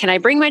 can I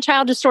bring my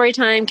child to story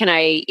time? Can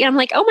I, I'm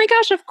like, oh my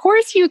gosh, of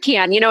course you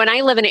can, and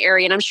I live in an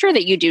area, and I'm sure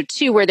that you do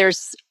too, where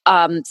there's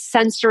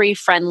sensory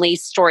friendly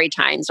story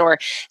times or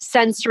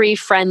sensory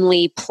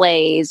friendly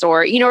plays,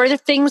 or there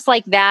things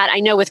like that. I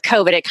know with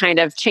COVID, it kind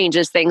of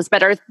changes things,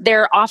 but are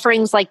there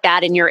offerings like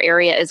that in your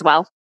area as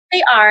well?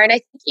 They are. And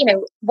I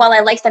think, while I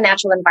like the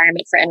natural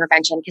environment for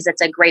intervention, because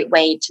it's a great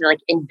way to like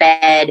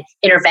embed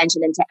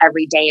intervention into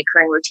everyday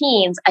occurring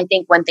routines, I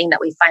think one thing that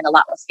we find a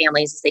lot with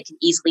families is they can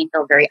easily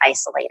feel very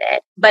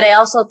isolated. But I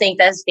also think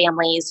that as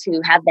families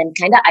who have been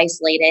kind of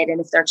isolated,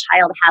 and if their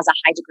child has a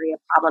high degree of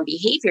problem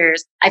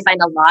behaviors, I find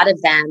a lot of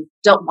them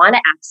don't want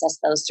to access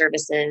those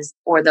services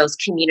or those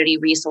community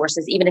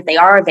resources, even if they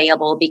are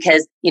available,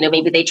 because,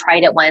 maybe they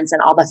tried it once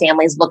and all the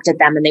families looked at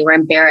them and they were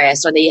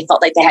embarrassed, or they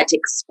felt like they had to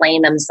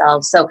explain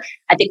themselves. So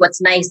I think what's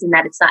nice in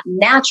that it's not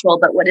natural,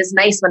 but what is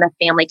nice when a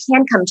family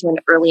can come to an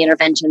early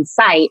intervention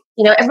site,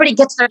 everybody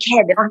gets their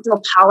kid. They don't have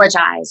to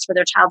apologize for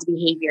their child's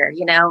behavior,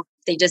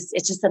 it's just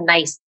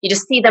you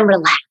just see them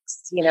relax,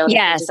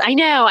 Yes, I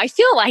know. I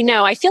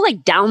feel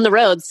like down the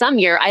road some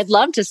year, I'd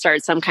love to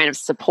start some kind of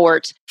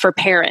support for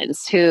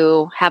parents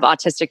who have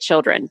autistic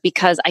children,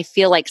 because I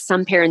feel like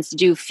some parents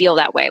do feel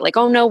that way. Like,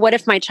 oh no, what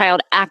if my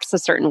child acts a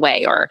certain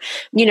way? Or,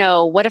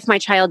 what if my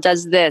child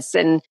does this?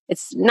 And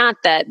it's not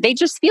that they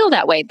just feel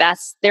that way.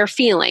 That's their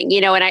feeling,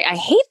 and I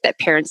hate that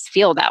parents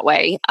feel that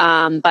way.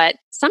 But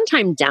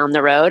sometime down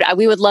the road,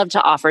 we would love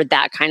to offer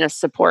that kind of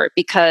support,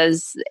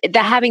 because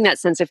having that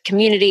sense of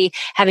community,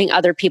 having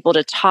other people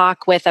to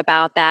talk with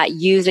about that,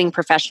 using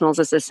professionals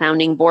as a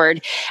sounding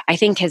board, I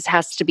think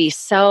has to be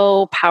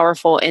so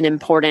powerful and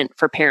important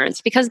for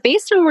parents, because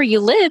based on where you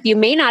live, you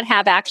may not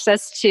have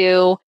access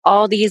to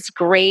all these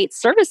great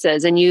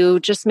services, and you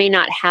just may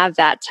not have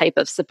that type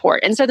of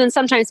support. And so then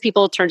sometimes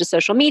people turn to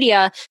social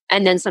media,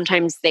 and then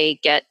sometimes they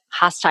get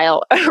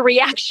hostile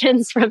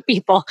reactions from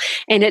people.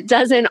 And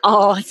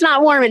it's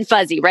not warm and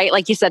fuzzy, right?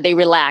 Like you said, they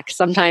relax.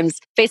 Sometimes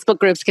Facebook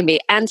groups can be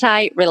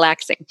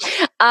anti-relaxing.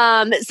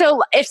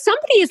 So if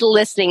somebody is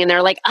listening and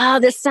they're like,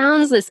 this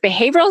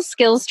behavioral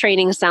skills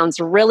training sounds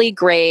really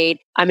great.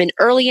 I'm an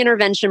early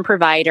intervention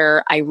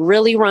provider. I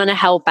really want to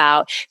help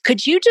out.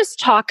 Could you just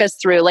talk us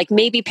through, like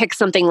maybe pick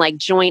something like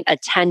joint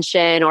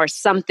attention or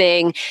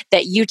something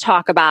that you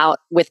talk about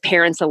with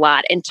parents a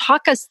lot, and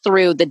talk us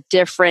through the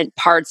different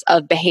parts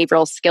of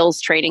behavioral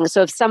skills training.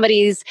 So if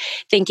somebody's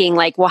thinking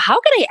like, well, how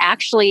could I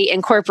actually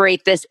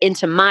incorporate this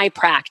into my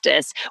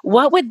practice?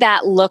 What would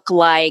that look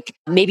like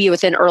maybe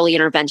with an early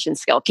intervention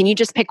skill? Can you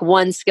just pick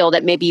one skill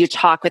that maybe you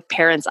talk with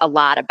parents a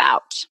lot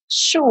about?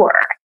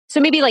 Sure. So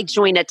maybe like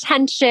joint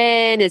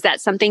attention, is that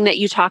something that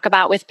you talk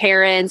about with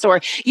parents? Or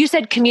you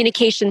said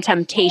communication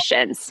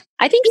temptations.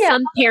 I think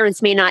some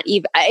parents may not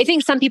even, I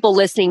think some people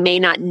listening may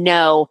not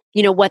know,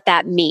 what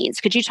that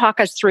means. Could you talk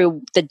us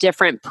through the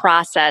different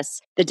process,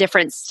 the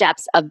different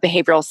steps of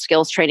behavioral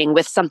skills training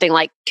with something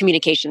like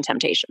communication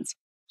temptations?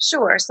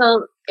 Sure.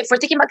 So if we're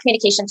thinking about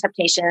communication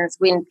temptations,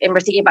 and we're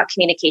thinking about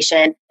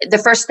communication, the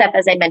first step,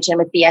 as I mentioned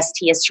with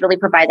BST, is to really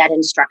provide that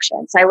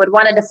instruction. So I would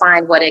want to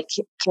define what a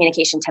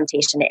communication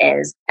temptation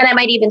is. And I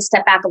might even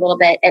step back a little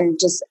bit and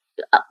just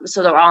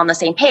so they're all on the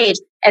same page,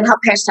 and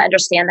help parents to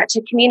understand that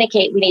to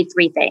communicate, we need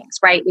three things,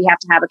 right? We have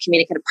to have a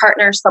communicative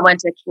partner, someone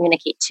to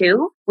communicate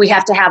to. We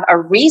have to have a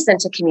reason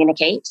to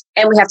communicate,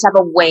 and we have to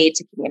have a way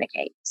to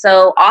communicate.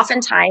 So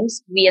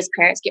oftentimes we as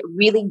parents get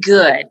really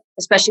good,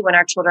 especially when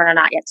our children are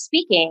not yet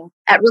speaking,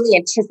 at really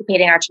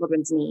anticipating our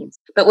children's needs.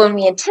 But when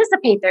we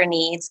anticipate their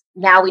needs,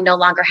 now we no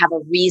longer have a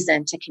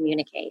reason to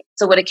communicate.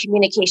 So what a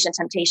communication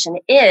temptation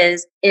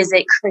is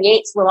it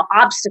creates little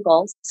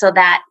obstacles so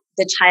that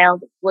the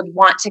child would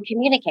want to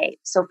communicate.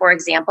 So for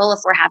example,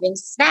 if we're having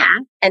snack,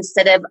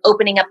 instead of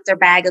opening up their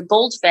bag of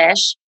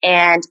goldfish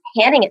and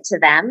handing it to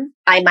them,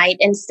 I might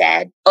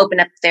instead open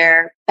up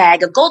their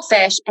bag of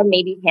goldfish and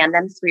maybe hand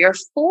them 3 or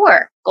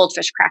 4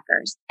 goldfish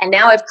crackers. And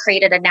now I've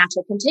created a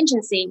natural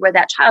contingency where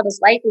that child is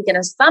likely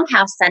going to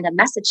somehow send a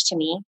message to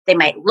me. They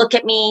might look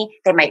at me,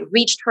 they might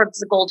reach towards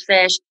the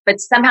goldfish,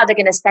 but somehow they're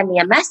going to send me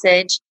a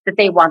message that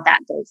they want that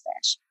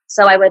goldfish.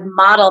 So I would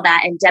model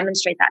that and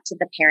demonstrate that to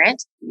the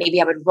parent.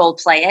 Maybe I would role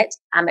play it.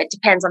 It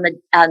depends on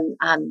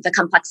the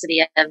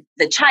complexity of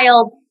the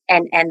child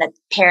and the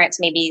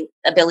parent's maybe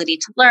ability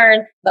to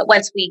learn. But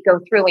once we go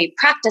through and we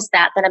practice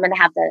that, then I'm going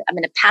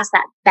to pass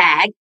that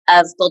bag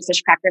of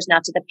goldfish crackers now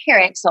to the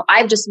parent. So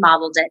I've just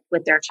modeled it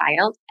with their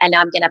child, and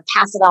now I'm going to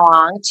pass it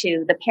along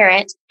to the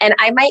parent, and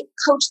I might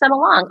coach them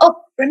along. Oh,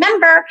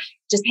 remember,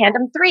 just hand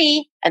them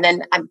 3. And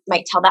then I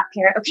might tell that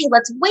parent, okay,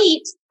 let's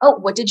wait. Oh,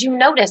 what did you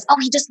notice? Oh,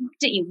 he just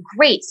looked at you.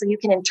 Great. So you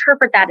can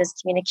interpret that as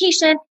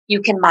communication.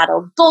 You can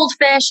model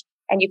goldfish,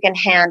 and you can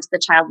hand the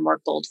child more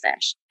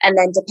goldfish. And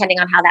then depending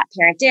on how that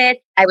parent did,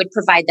 I would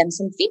provide them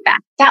some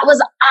feedback. That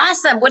was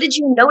awesome. What did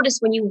you notice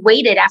when you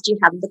waited after you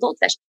had the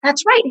goldfish?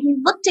 That's right. He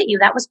looked at you.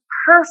 That was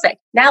perfect.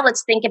 Now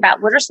let's think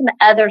about what are some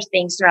other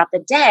things throughout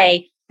the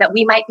day that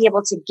we might be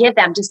able to give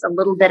them just a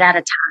little bit at a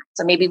time.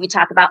 So maybe we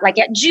talk about like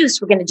at juice,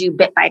 we're going to do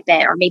bit by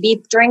bit, or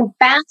maybe during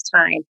bath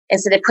time,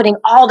 instead of putting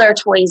all their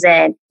toys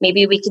in,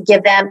 maybe we could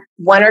give them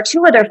 1 or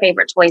 2 of their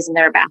favorite toys in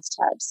their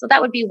bathtub. So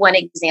that would be one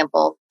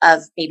example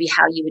of maybe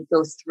how you would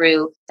go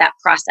through that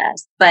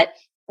process. But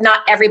not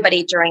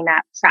everybody during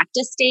that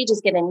practice stage is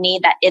going to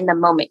need that in the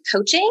moment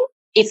coaching.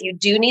 If you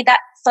do need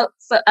that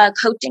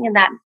coaching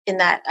in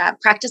that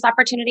practice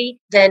opportunity,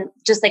 then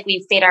just like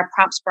we fade our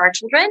prompts for our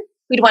children,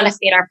 we'd want to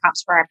fade our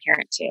prompts for our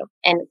parent too,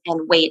 and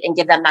wait and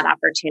give them that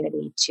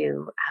opportunity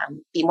to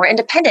be more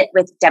independent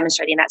with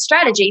demonstrating that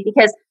strategy,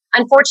 because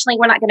unfortunately,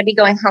 we're not going to be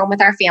going home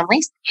with our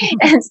families.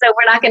 And so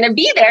we're not going to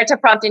be there to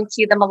prompt and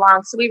cue them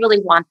along. So we really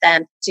want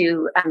them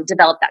to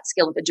develop that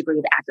skill with a degree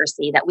of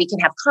accuracy that we can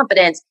have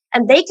confidence,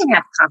 and they can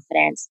have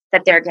confidence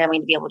that they're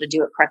going to be able to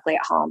do it correctly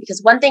at home.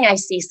 Because one thing I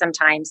see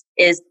sometimes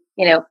is,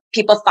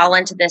 people fall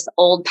into this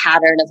old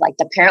pattern of like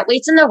the parent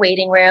waits in the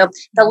waiting room.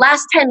 The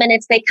last 10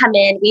 minutes they come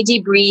in, we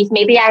debrief.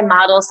 Maybe I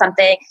model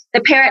something.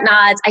 The parent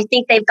nods. I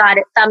think they've got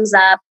it, thumbs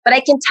up, but I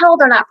can tell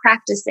they're not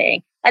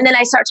practicing. And then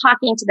I start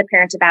talking to the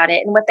parent about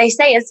it. And what they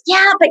say is,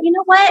 yeah, but you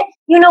know what?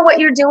 You know what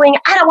you're doing.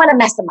 I don't want to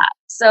mess them up.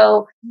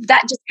 So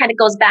that just kind of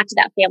goes back to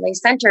that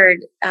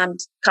family-centered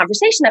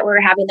conversation that we were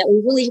having, that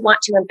we really want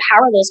to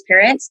empower those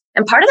parents.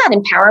 And part of that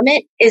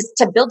empowerment is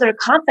to build their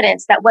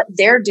confidence that what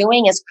they're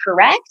doing is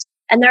correct.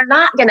 And they're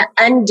not going to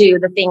undo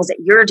the things that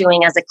you're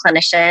doing as a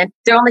clinician.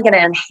 They're only going to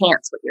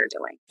enhance what you're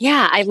doing.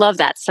 Yeah, I love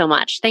that so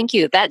much. Thank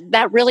you.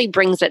 That really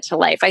brings it to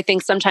life. I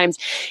think sometimes,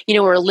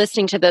 we're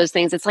listening to those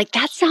things. It's like,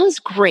 that sounds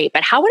great,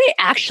 but how would I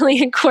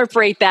actually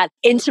incorporate that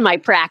into my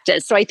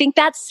practice? So I think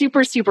that's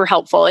super, super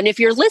helpful. And if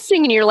you're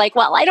listening and you're like,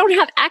 well, I don't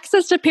have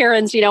access to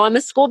parents, I'm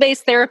a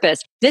school-based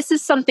therapist. This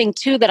is something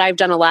too that I've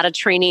done a lot of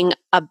training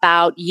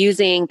about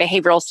using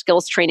behavioral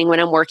skills training when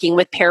I'm working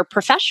with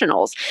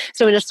paraprofessionals.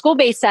 So in a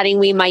school-based setting,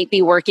 we might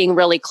be working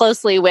really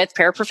closely with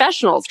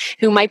paraprofessionals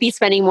who might be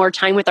spending more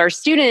time with our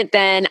student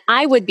than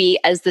I would be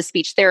as the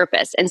speech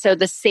therapist. And so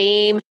the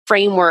same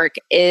framework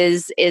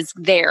is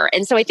there.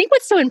 And so I think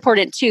what's so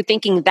important too,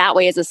 thinking that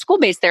way as a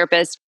school-based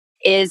therapist,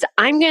 is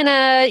I'm going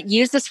to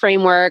use this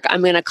framework. I'm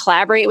going to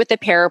collaborate with the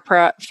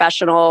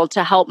paraprofessional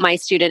to help my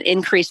student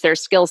increase their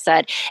skill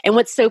set. And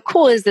what's so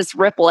cool is this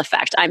ripple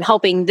effect. I'm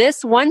helping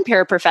this one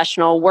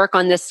paraprofessional work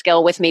on this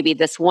skill with maybe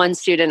this one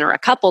student or a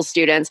couple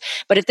students.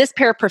 But if this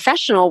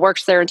paraprofessional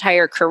works their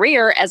entire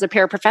career as a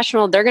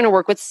paraprofessional, they're going to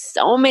work with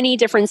so many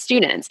different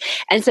students.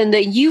 And so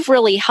that you've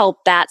really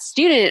helped that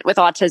student with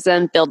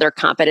autism build their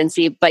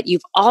competency, but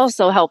you've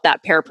also helped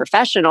that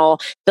paraprofessional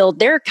build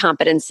their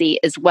competency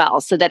as well,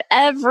 so that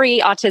every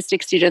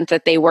autistic student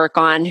that they work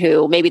on,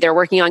 who maybe they're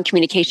working on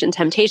communication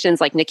temptations,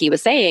 like Nikki was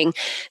saying,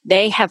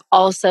 they have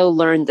also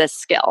learned this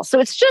skill. So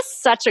it's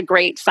just such a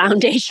great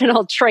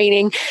foundational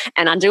training.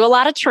 And I do a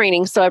lot of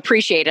training, so I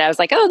appreciate it. I was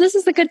like, oh, this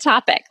is a good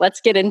topic. Let's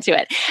get into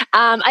it.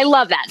 I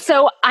love that.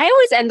 So I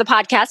always end the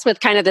podcast with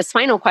kind of this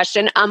final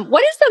question.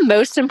 What is the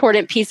most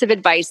important piece of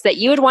advice that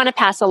you would want to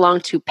pass along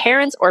to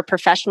parents or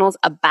professionals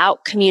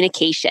about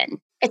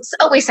communication? It's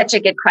always such a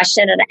good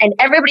question. And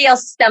everybody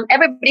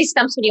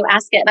stumps when you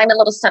ask it. And I'm a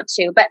little stumped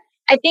too. But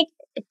I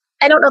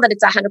don't know that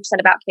it's 100%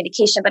 about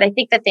communication, but I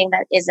think the thing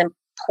that is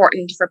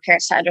important for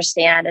parents to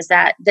understand is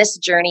that this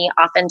journey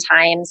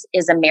oftentimes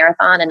is a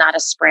marathon and not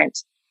a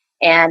sprint.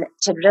 And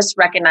to just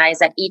recognize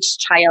that each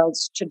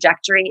child's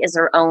trajectory is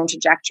their own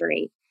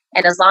trajectory.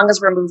 And as long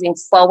as we're moving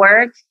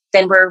forward,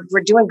 then we're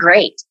doing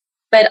great.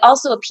 But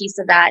also a piece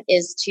of that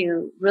is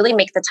to really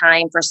make the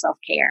time for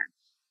self-care.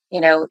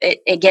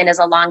 It again is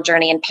a long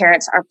journey, and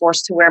parents are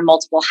forced to wear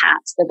multiple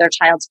hats. They're their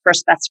child's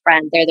first best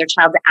friend. They're their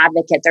child's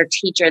advocate, their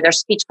teacher, their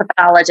speech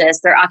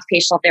pathologist, their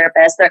occupational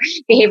therapist, their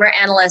behavior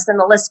analyst, and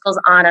the list goes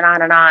on and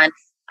on and on.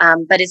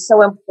 But it's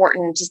so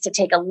important just to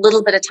take a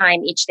little bit of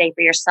time each day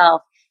for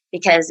yourself,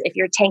 because if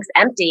your tank's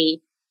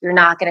empty, you're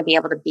not going to be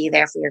able to be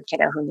there for your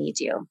kiddo who needs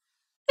you.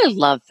 I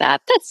love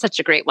that. That's such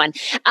a great one.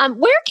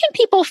 Where can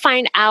people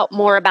find out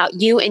more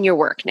about you and your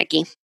work,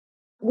 Nikki?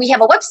 We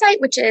have a website,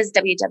 which is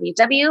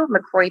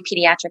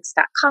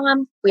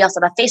www.McRoryPediatrics.com. We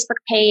also have a Facebook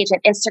page, an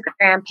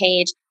Instagram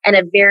page, and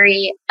a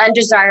very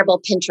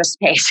undesirable Pinterest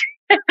page.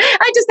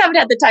 I just haven't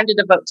had the time to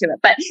devote to it.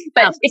 But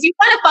if you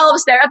want to follow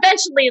us there,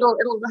 eventually it'll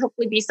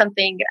hopefully be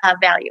something of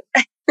value.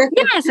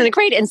 Yes, and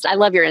I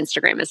love your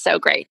Instagram. It's so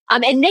great.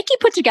 And Nikki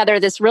put together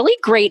this really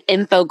great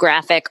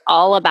infographic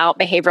all about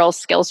behavioral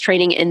skills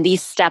training and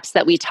these steps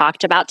that we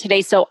talked about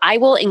today. So I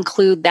will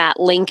include that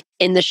link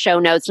in the show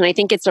notes. And I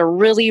think it's a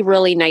really,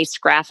 really nice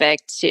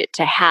graphic to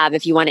have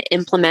if you want to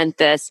implement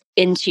this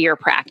into your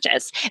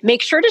practice.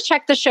 Make sure to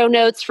check the show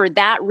notes for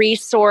that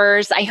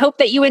resource. I hope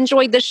that you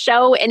enjoyed the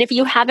show. And if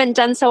you haven't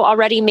done so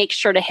already, make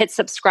sure to hit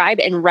subscribe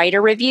and write a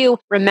review.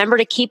 Remember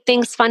to keep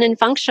things fun and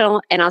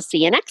functional, and I'll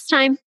see you next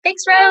time.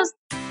 Thanks, Rose.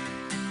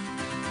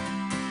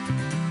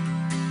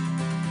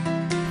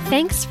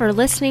 Thanks for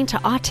listening to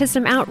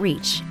Autism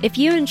Outreach. If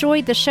you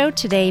enjoyed the show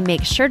today,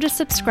 make sure to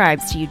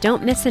subscribe so you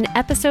don't miss an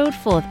episode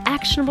full of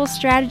actionable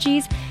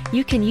strategies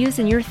you can use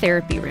in your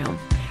therapy room.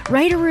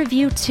 Write a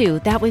review too.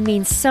 That would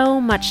mean so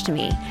much to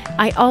me.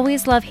 I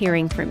always love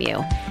hearing from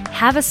you.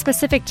 Have a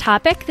specific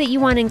topic that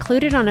you want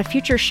included on a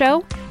future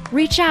show?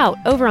 Reach out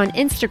over on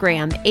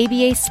Instagram,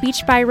 ABA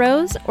Speech by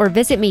Rose, or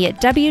visit me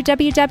at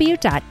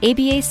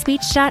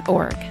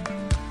www.abaspeech.org.